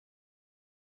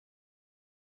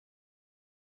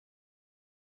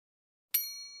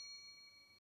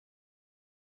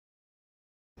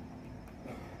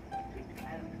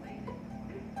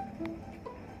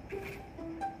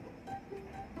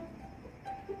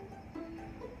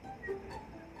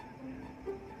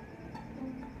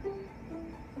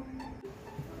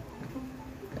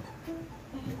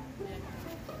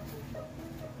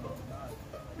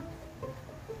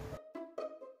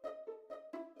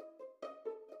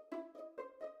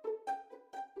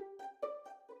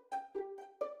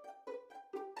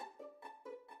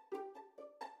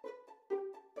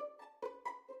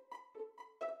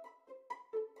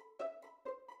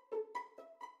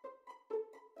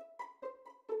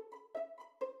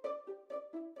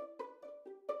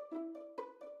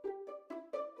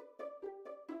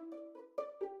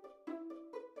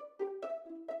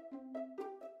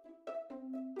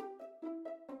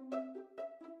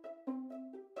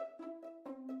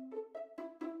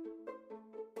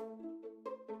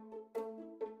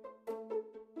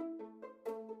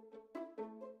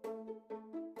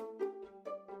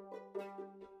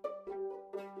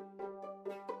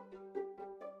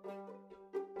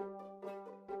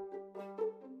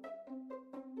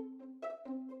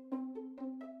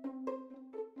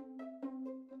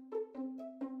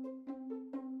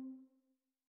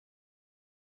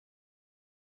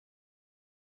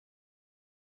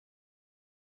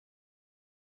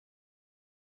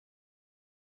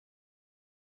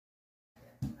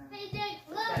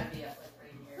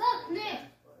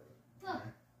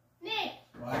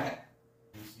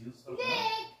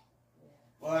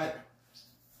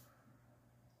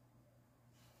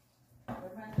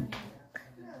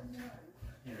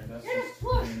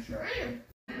I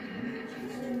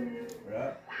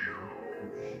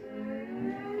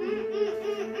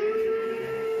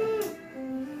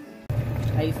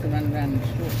used to run around in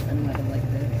shorts and weather like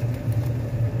this.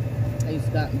 I used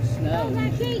to go out in the snow. Oh,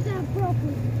 that cake got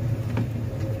broken.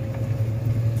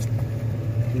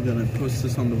 You're gonna post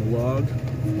this on the vlog?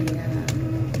 Yeah.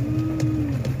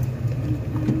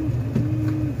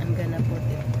 I'm gonna put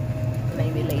it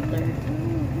maybe later.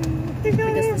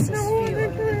 Because this is few.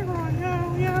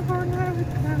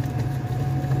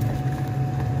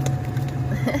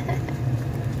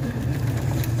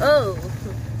 Oh!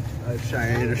 I've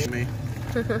shiny to me.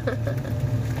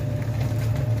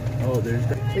 Oh, there's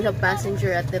the. We have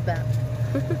passenger at the back.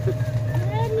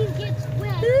 Let me get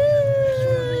wet.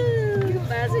 Ooh,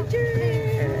 passenger!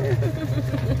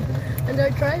 And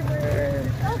our driver.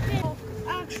 Okay.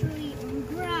 Actually, on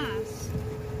grass.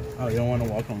 Oh, you don't want to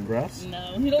walk on grass?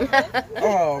 No, you don't want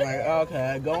Oh my.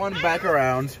 Okay, going back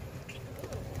around.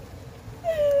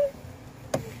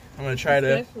 I'm gonna try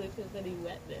to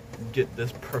get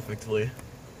this perfectly.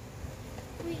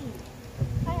 Please.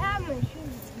 I have my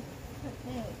shoes.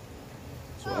 Okay.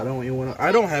 So I don't. You want to?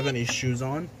 I don't have any shoes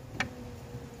on.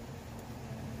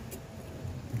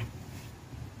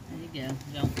 There you go.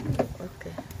 Jump.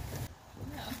 Okay.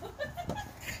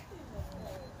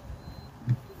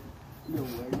 No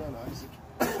way, not Isaac.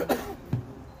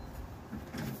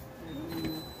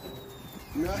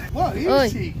 What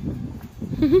is he?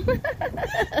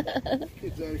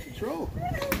 Kid's out of control.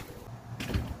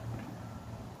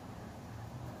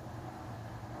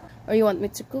 Or you want me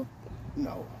to cook?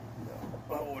 No,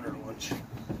 no. I'll order lunch.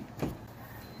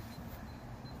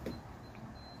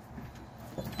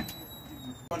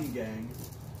 Fun gang.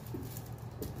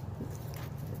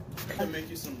 Can I make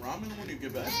you some ramen when you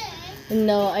get back?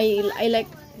 No, I like.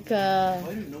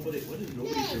 Why did nobody say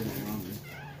ramen?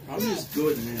 Ramen is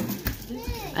good, man.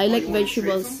 I like You wanna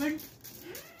vegetables. trade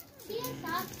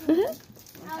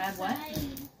Have what?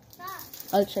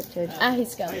 I'll check yours. Ah,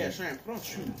 he's oh coming. yeah, Sharon, put on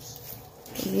shoes.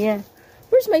 Yeah.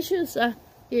 Where's my shoes?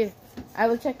 Here. I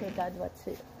will check your dad what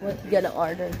you gonna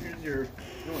order. Here's your,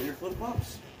 you want your flip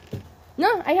flops?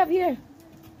 No, I have here.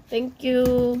 Thank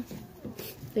you.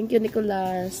 Thank you,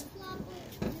 Nicolas.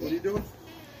 What are you doing?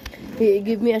 He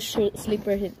give me a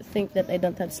slipper. He think that I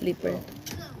don't have slipper.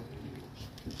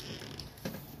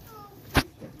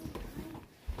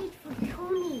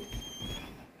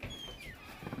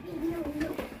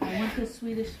 I want the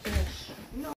Swedish fish.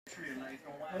 No.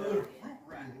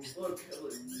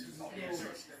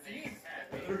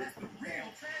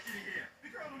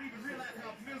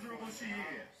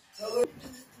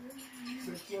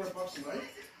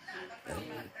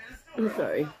 I'm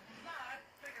sorry.